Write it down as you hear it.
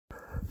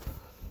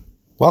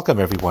Welcome,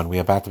 everyone. We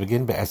are about to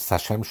begin Be'ez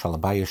Hashem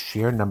Shalom Bayis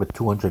Shir number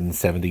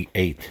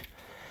 278.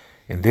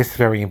 In this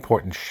very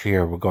important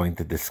shir, we're going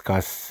to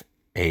discuss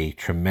a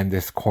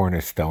tremendous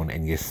cornerstone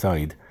and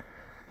yesod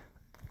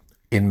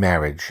in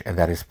marriage, and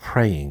that is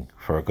praying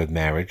for a good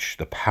marriage,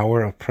 the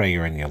power of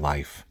prayer in your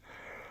life.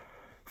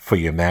 For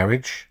your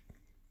marriage,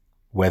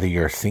 whether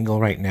you're single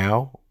right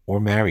now or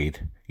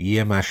married,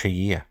 yeh masha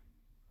yeh.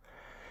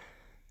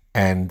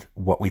 And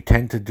what we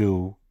tend to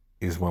do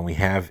is when we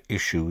have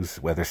issues,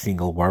 whether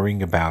single,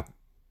 worrying about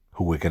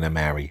who we're going to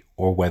marry,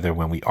 or whether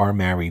when we are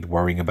married,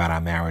 worrying about our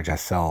marriage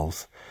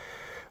ourselves,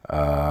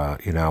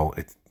 in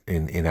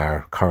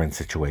our current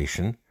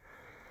situation,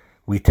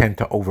 we tend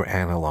to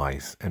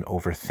overanalyze and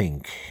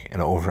overthink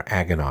and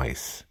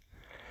overagonize.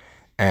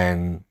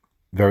 And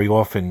very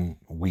often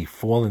we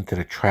fall into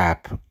the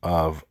trap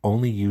of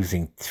only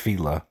using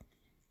tefillah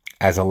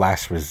as a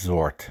last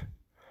resort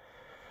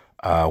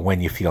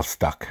when you feel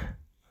stuck.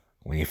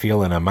 When you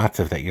feel in a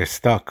matzav that you're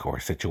stuck or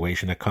a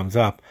situation that comes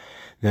up,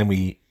 then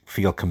we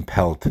feel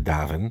compelled to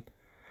daven.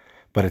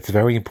 But it's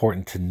very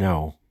important to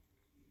know,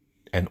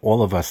 and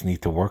all of us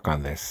need to work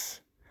on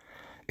this,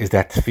 is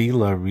that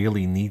tefillah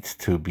really needs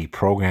to be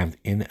programmed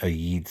in a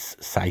yid's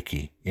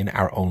psyche, in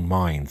our own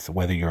minds,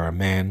 whether you're a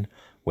man,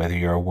 whether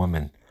you're a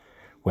woman,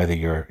 whether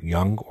you're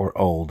young or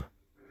old,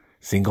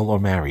 single or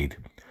married,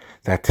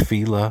 that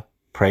tefillah,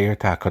 prayer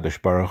to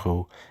HaKadosh Baruch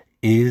Hu,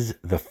 is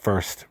the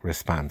first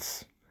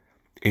response,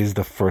 is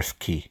the first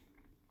key.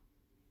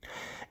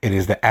 It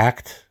is the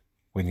act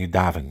when you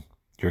daven.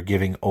 You're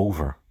giving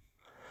over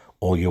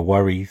all your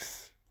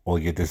worries, all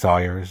your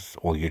desires,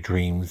 all your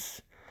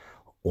dreams,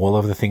 all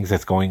of the things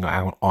that's going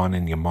on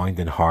in your mind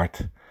and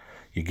heart.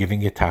 You're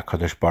giving it to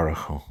HaKadosh Baruch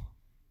Hu.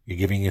 You're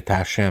giving it to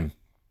Hashem.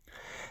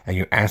 And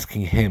you're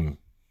asking Him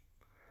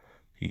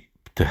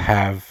to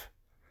have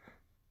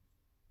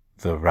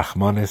the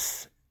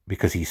Rahmanis,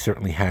 because He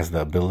certainly has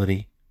the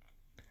ability,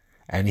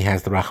 and He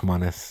has the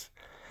Rahmanis,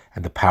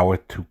 and the power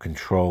to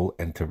control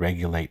and to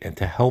regulate and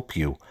to help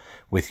you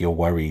with your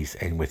worries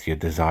and with your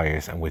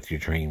desires and with your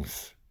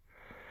dreams.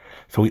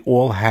 So we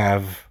all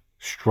have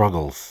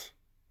struggles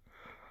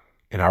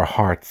in our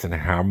hearts and in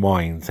our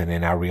minds and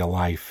in our real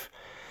life.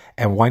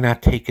 And why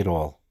not take it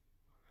all,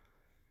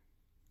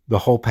 the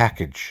whole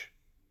package,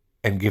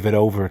 and give it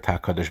over to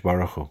HaKadosh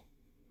Baruch Hu?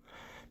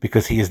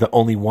 Because He is the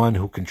only one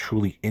who can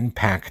truly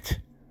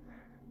impact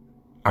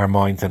our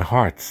minds and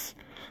hearts.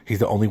 He's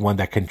the only one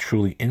that can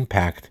truly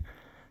impact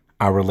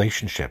our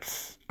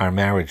relationships, our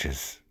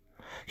marriages.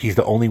 He's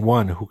the only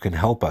one who can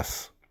help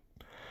us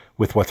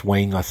with what's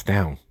weighing us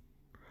down.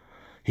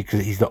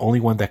 He's the only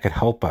one that could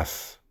help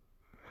us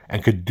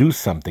and could do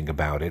something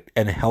about it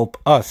and help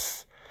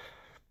us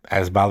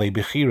as Balei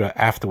Bechira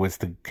afterwards,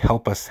 to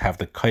help us have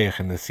the koyach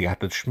and the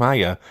siyata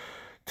shmaya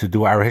to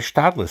do our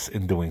hishtadlus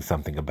in doing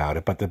something about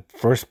it. But the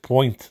first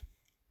point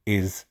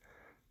is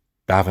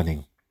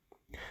davening.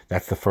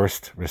 That's the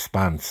first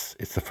response.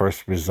 It's the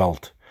first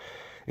result.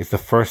 It's the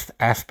first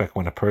aspect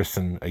when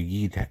a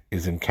yid,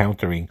 is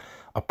encountering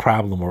a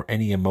problem or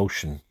any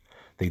emotion.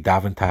 They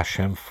daven to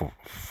Hashem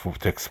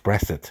to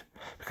express it,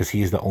 because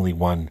He is the only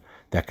one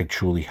that could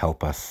truly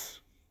help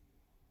us.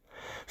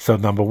 So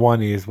number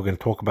one is, we're going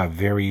to talk about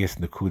various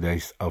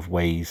nekudas of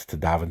ways to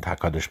daven to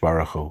HaKadosh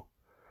Baruch Hu,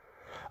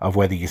 of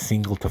whether you're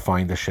single to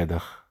find a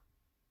shidduch,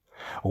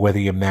 or whether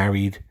you're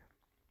married,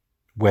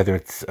 whether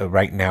it's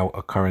right now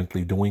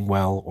currently doing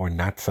well or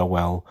not so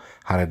well,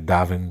 how to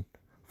daven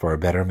for a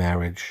better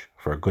marriage,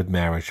 for a good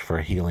marriage, for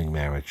a healing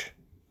marriage.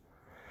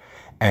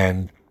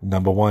 And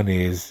number one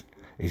is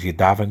you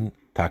daven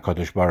to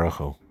HaKadosh Baruch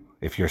Hu.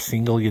 If you're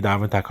single, you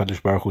daven to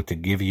HaKadosh Baruch Hu to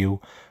give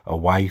you a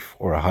wife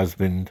or a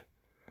husband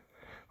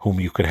whom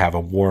you could have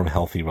a warm,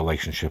 healthy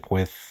relationship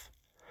with,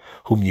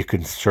 whom you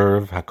can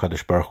serve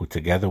HaKadosh Baruch Hu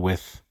together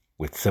with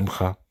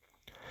simcha,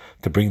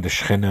 to bring the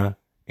Shechina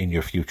in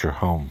your future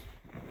home.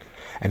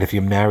 And if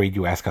you're married,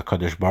 you ask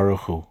HaKadosh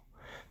Baruch Hu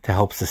to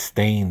help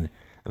sustain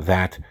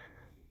that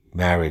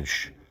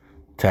marriage,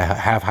 to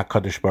have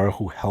HaKadosh Baruch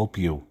Hu help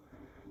you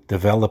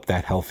develop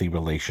that healthy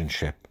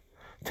relationship,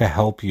 to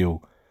help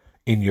you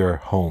in your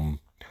home,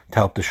 to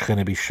help the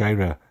Shechina be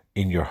Shaira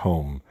in your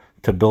home,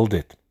 to build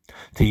it,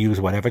 to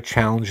use whatever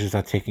challenges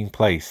are taking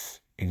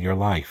place in your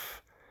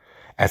life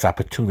as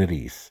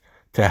opportunities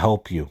to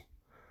help you,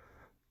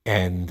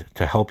 and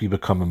to help you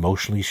become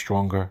emotionally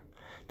stronger,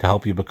 to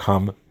help you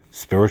become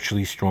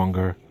spiritually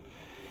stronger,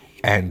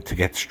 and to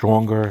get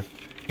stronger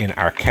in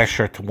our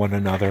kesher to one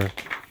another,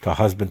 to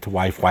husband to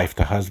wife, wife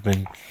to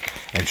husband,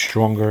 and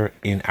stronger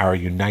in our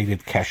united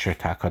kesher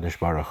to HaKadosh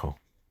Baruch Hu.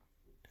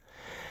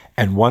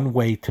 And one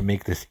way to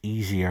make this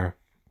easier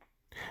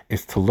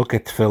is to look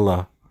at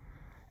tefillah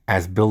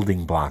as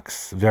building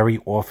blocks. Very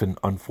often,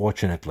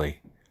 unfortunately,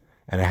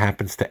 and it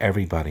happens to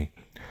everybody,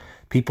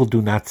 people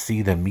do not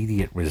see the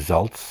immediate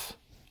results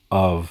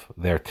of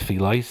their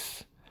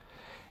tefillahs,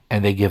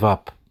 and they give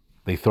up.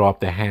 They throw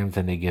up their hands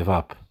and they give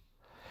up.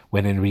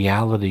 When in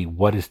reality,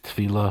 what is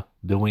tefillah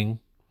doing?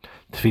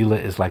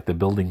 Tefillah is like the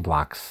building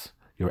blocks.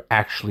 You're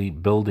actually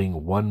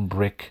building one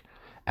brick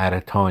at a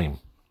time.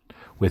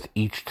 with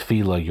each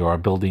tefillah, you are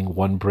building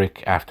one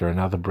brick after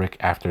another brick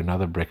after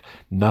another brick.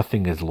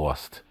 Nothing is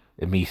lost.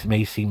 It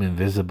may seem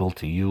invisible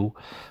to you,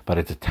 but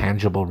it's a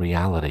tangible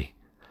reality.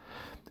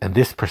 And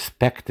this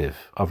perspective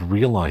of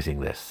realizing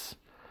this,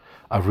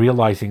 of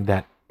realizing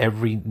that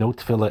no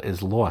tefillah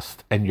is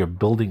lost, and you're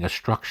building a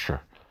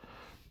structure,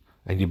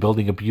 and you're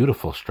building a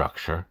beautiful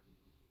structure,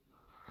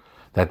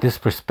 that this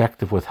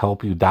perspective will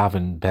help you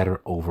daven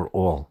better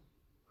overall.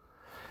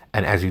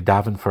 And as you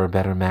daven for a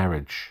better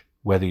marriage,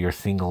 whether you're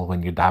single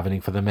when you're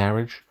davening for the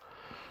marriage,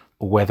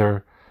 or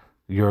whether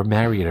you're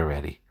married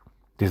already,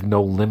 there's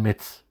no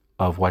limits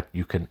of what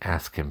you can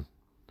ask him.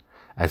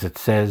 As it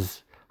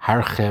says,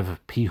 Harchev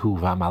pihu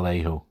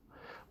v'amalehu,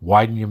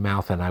 widen your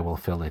mouth and I will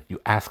fill it. You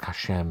ask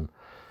Hashem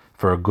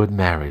for a good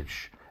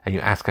marriage, and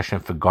you ask Hashem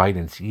for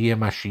guidance, Yeh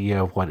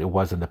Mashiach, of what it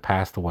was in the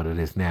past or what it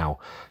is now.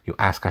 You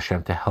ask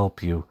Hashem to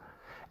help you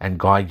and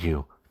guide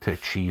you to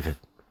achieve it.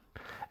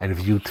 And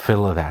view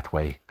tefillah that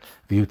way.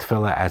 View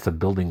tefillah as the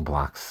building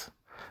blocks.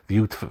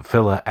 View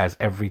tefillah as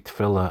every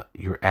tefillah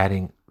you're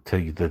adding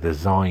to the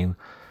design,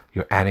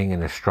 you're adding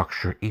in a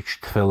structure. Each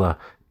tefillah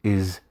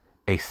is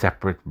a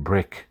separate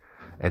brick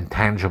and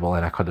tangible,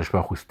 and HaKadosh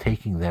Baruch Hu is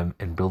taking them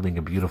and building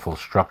a beautiful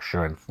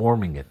structure and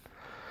forming it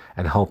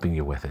and helping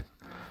you with it.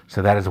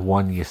 So that is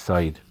one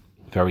yesod,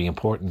 very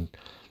important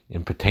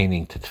in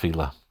pertaining to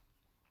tefillah.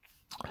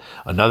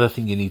 Another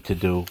thing you need to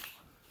do,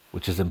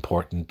 which is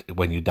important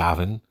when you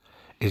daven,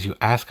 is you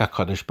ask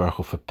HaKadosh Baruch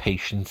Hu for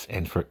patience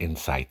and for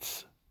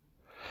insights.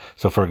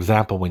 So for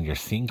example, when you're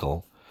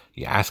single,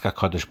 you ask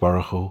HaKadosh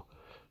Baruch Hu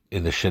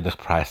in the shidduch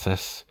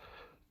process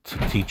to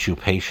teach you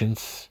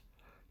patience,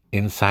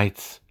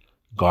 insights,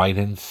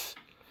 guidance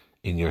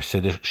in your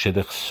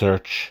shidduch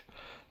search,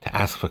 to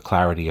ask for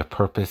clarity of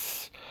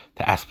purpose,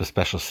 to ask for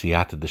special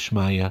siyata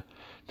d'shmaya,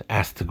 to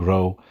ask to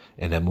grow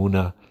in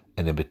emunah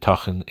and in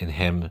betochen in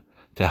him,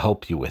 to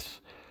help you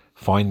with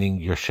finding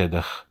your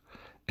shidduch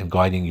and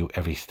guiding you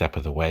every step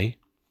of the way.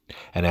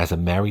 And as a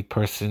married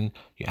person,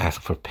 you ask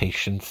for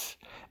patience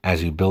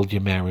as you build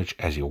your marriage,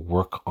 as you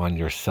work on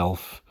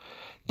yourself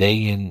day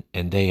in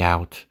and day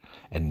out,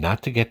 and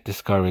not to get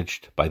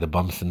discouraged by the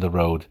bumps in the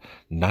road,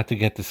 not to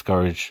get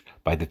discouraged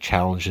by the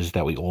challenges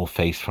that we all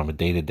face from a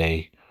day to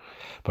day,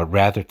 but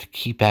rather to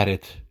keep at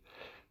it,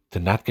 to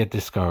not get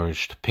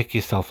discouraged, to pick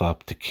yourself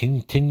up, to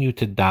continue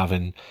to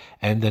daven,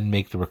 and then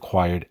make the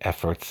required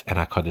efforts. And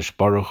HaKadosh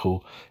Baruch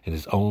Hu, in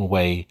his own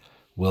way,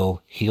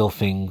 will heal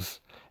things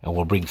and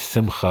will bring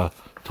simcha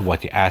to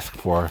what you ask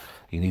for.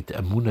 You need to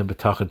emunah and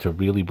betachon to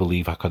really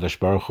believe HaKadosh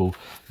Baruch Hu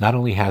not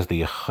only has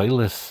the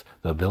yechilas,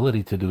 the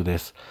ability to do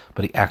this,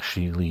 but he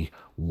actually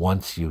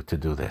wants you to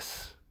do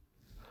this.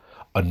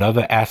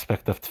 Another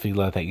aspect of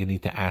tefillah that you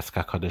need to ask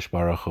HaKadosh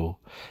Baruch Hu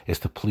is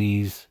to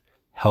please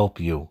help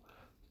you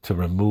to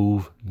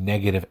remove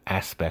negative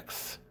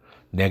aspects,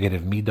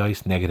 negative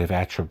midos, negative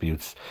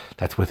attributes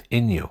that's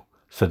within you,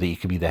 so that you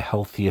can be the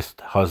healthiest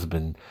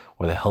husband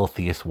or the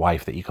healthiest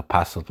wife that you could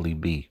possibly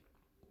be.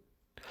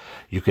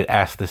 You could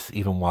ask this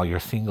even while you're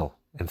single,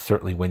 and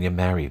certainly when you're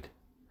married.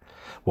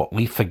 What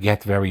we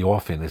forget very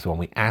often is when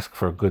we ask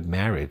for a good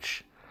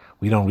marriage,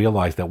 we don't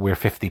realize that we're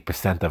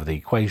 50% of the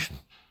equation.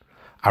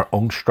 Our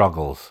own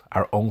struggles,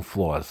 our own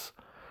flaws,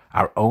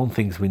 our own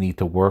things we need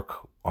to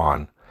work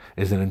on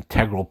is an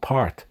integral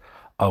part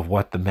of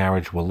what the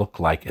marriage will look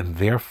like. And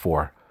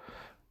therefore,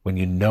 when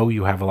you know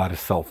you have a lot of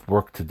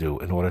self-work to do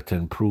in order to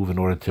improve, in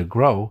order to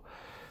grow,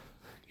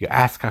 you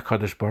ask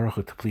HaKadosh Baruch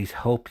Hu to please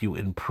help you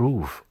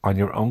improve on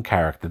your own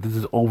character. This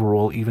is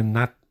overall even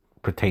not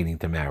pertaining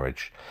to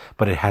marriage,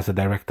 but it has a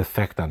direct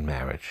effect on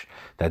marriage.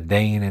 That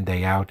day in and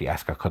day out, you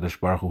ask HaKadosh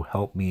Baruch Hu,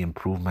 help me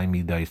improve my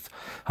midos,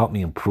 help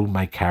me improve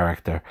my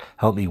character,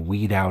 help me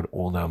weed out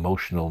all the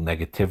emotional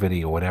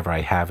negativity or whatever I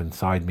have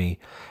inside me,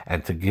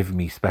 and to give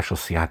me special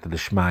siyata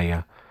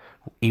d'shmaya.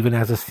 Even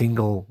as a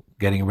single,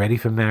 getting ready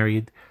for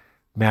marriage,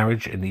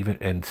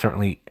 and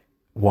certainly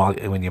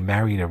when you're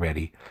married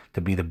already,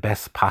 to be the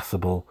best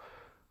possible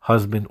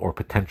husband or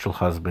potential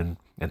husband,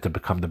 and to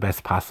become the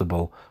best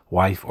possible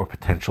wife or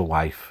potential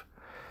wife.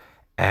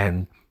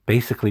 And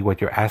basically what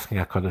you're asking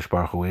HaKadosh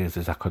Baruch Hu is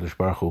HaKadosh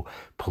Baruch Hu,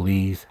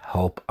 please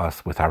help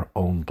us with our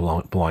own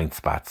blind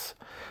spots.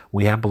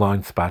 We have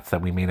blind spots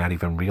that we may not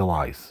even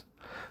realize.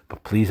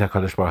 But please,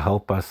 HaKadosh Baruch Hu,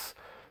 help us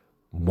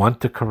want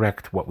to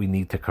correct what we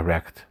need to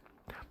correct.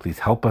 Please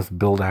help us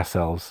build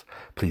ourselves.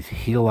 Please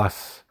heal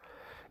us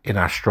in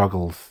our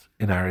struggles,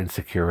 in our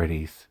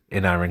insecurities,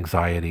 in our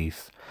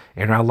anxieties,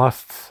 in our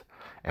lusts.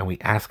 And we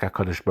ask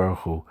HaKadosh Baruch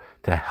Hu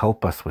to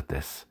help us with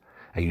this.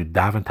 And you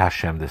daven to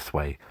Hashem this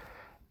way.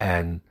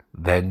 And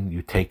then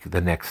you take the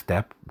next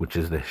step, which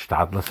is the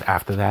shtadlus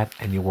after that,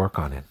 and you work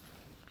on it.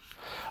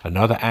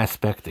 Another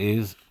aspect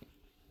is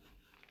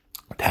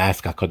to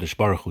ask HaKadosh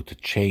Baruch Hu to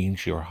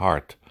change your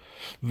heart.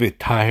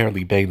 V'tahir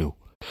libenu.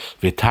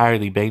 V'tahir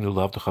libenu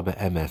l'avdecha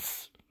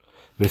be'emes.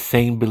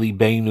 V'sein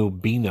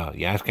b'libenu bina.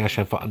 You ask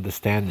Hashem for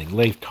understanding.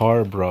 Leif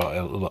tar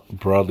broadly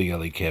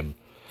alikim.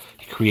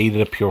 He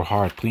created a pure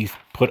heart. Please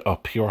put a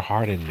pure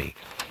heart in me.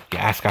 You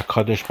ask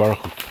HaKadosh Baruch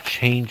Hu to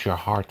change your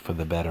heart for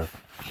the better.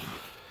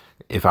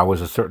 If I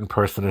was a certain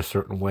person a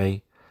certain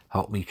way,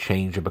 help me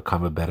change and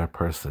become a better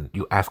person.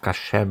 You ask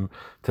Hashem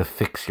to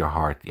fix your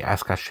heart. You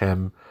ask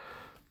Hashem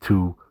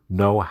to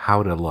know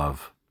how to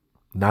love,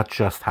 not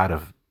just how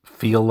to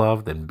feel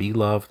loved and be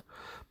loved,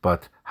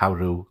 but how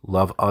to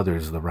love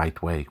others the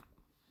right way.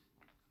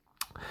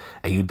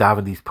 And you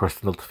daven these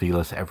personal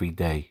tefillas every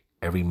day,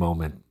 every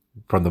moment,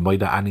 from the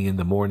Moida Ani in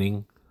the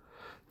morning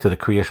to the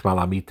Kriya Shema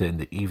Lamita in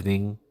the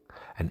evening,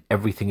 and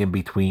everything in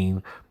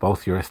between,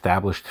 both your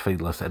established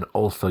tefillas and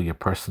also your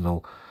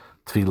personal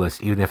tefillas,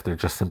 even if they're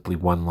just simply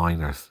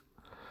one-liners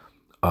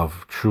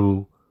of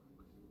true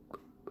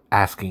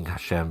asking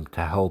Hashem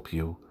to help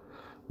you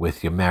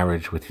with your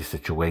marriage, with your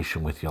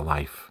situation, with your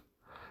life.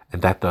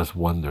 And that does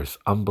wonders,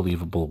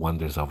 unbelievable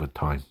wonders over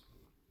time.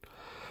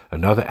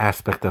 Another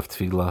aspect of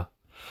tefillah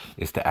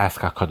is to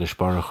ask HaKadosh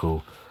Baruch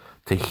Hu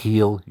to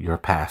heal your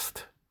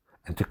past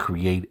and to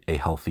create a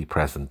healthy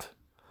present.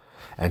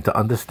 And to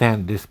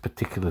understand this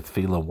particular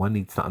tefillah, one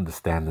needs to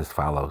understand as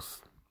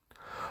follows.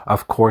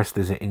 Of course,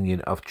 there's an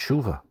inyan of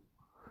tshuva.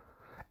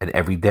 And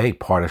every day,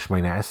 part of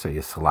Shemona Esrei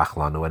is Salach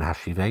Lanu and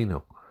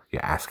Hashivenu.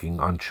 You're asking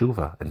on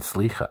tshuva and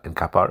slicha and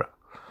kapara.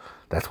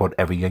 That's what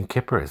every Yom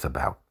Kippur is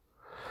about.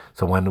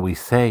 So when we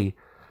say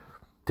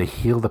to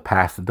heal the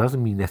past, it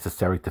doesn't mean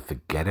necessary to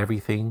forget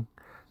everything,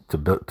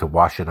 to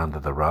wash it under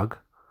the rug.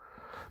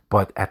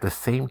 But at the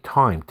same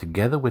time,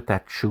 together with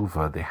that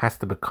tshuva, there has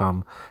to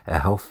become a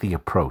healthy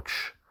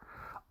approach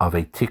of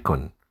a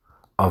tikkun,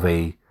 of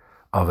a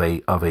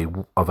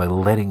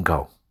letting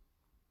go.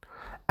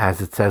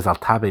 As it says, Al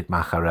tabet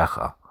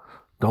macharecha,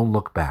 don't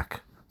look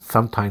back.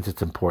 Sometimes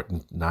it's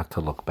important not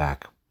to look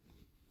back.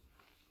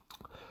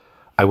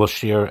 I will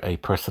share a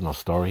personal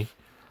story.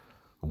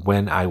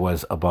 When I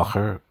was a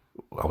bacher,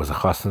 I was a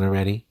chassan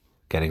already,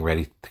 getting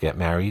ready to get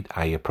married,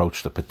 I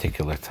approached a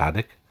particular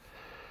tzaddik,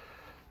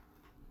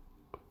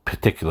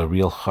 particular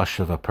real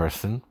chashuva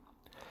person,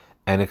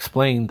 and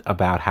explained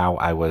about how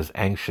I was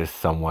anxious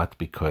somewhat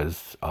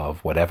because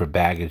of whatever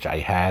baggage I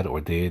had or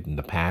did in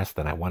the past,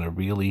 and I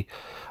believe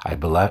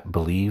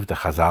the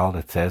Chazal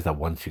that says that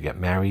once you get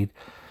married,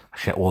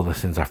 all the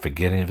sins are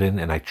forgiven,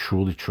 and I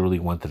truly, truly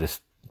wanted to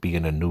be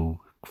in a new,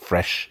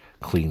 fresh,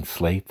 clean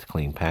slate,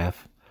 clean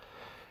path.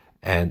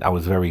 And I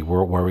was very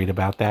worried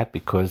about that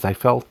because I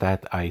felt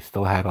that I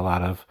still had a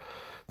lot of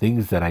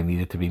things that I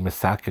needed to be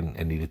masakin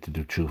and needed to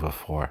do tshuva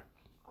for.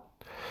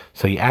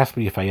 So he asked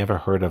me if I ever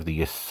heard of the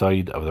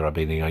Yesod of the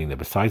Rabbeinu Yoina.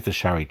 Besides the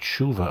Shari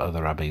Tshuva of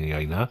the Rabbeinu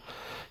Yoina,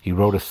 he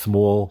wrote a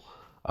small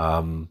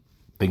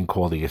thing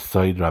called the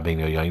Yesod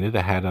Rabbeinu Yoina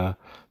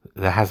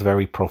that has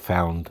very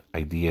profound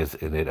ideas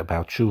in it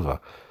about tshuva.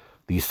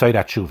 The Yesod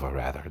HaTshuva,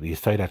 rather. The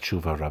Yesod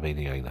HaTshuva of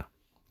Rabbeinu Yoina.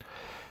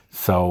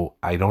 So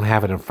I don't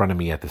have it in front of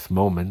me at this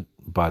moment,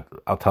 but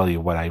I'll tell you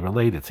what I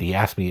related. So he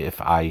asked me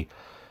if I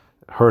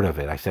heard of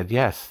it. I said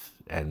yes.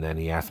 And then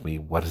he asked me,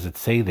 what does it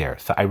say there?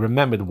 So I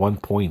remembered one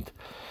point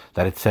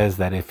that it says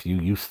that if you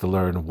used to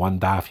learn one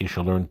daf, you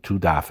should learn two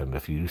dafim.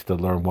 If you used to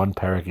learn one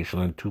parak, you should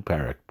learn two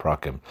parak,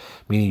 prakim.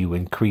 Meaning you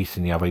increase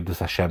in Yavaydus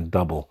Hashem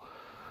double.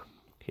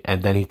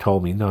 And then he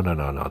told me, no,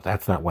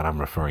 that's not what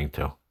I'm referring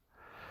to.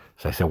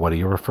 So I said, what are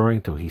you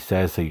referring to? He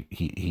says,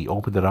 he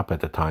opened it up at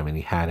the time and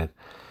he had it.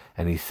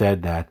 And he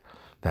said that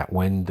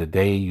when the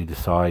day you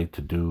decide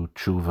to do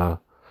tshuva,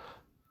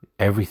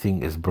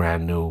 everything is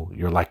brand new.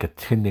 You're like a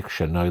tinnik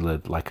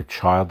shenoiled, like a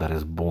child that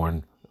is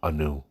born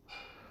anew.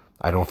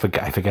 I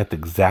forget the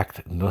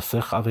exact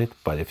nusach of it,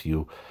 but if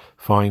you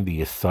find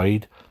the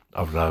Yesod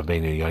of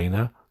Rabbeinu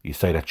Yoina,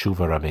 Yesod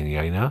HaTshuva Rabbeinu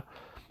Yoina,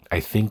 I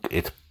think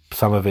it's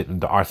some of it in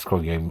the art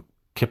scroll Yom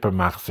Kippur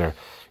Machzer,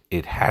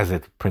 it has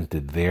it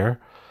printed there,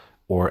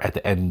 or at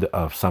the end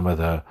of some of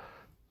the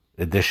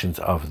editions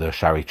of the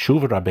Shari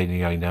Tshuva Rabbeinu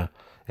Yoina,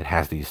 it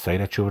has the Yesod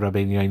HaTshuva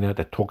Rabbeinu Yoina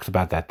that talks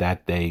about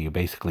that day you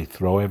basically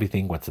throw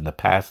everything, what's in the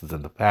past is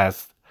in the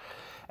past,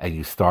 and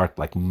you start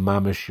like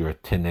mamish your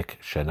tinnik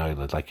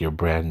shenoiled, like you're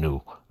brand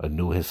new, a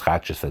new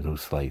hischachis, a new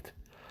slate.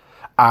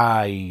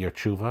 Your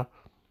tshuva,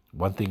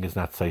 one thing is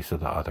not says to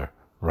the other.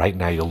 Right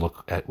now you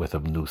look at with a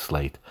new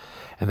slate.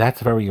 And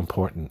that's very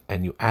important.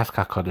 And you ask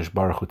HaKadosh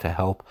Baruch Hu to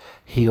help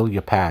heal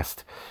your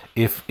past.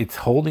 If it's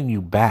holding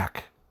you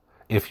back,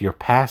 if your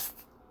past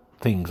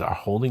things are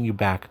holding you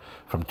back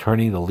from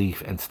turning the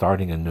leaf and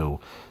starting anew,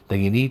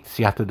 then you need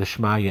Siyata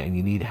Deshmaya and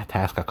you need to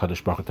ask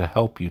HaKadosh Baruch Hu to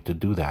help you to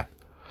do that.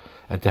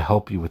 And to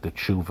help you with the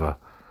tshuva,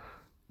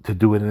 to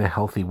do it in a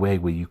healthy way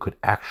where you could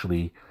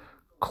actually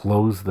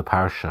close the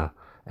parsha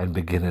and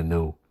begin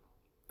anew.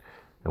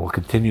 And we'll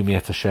continue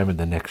Mi'at Hashem in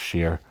the next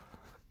year,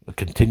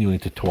 continuing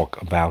to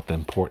talk about the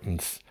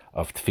importance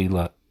of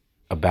tefillah,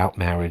 about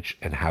marriage,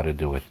 and how to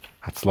do it.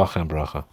 Hatzlacha and bracha.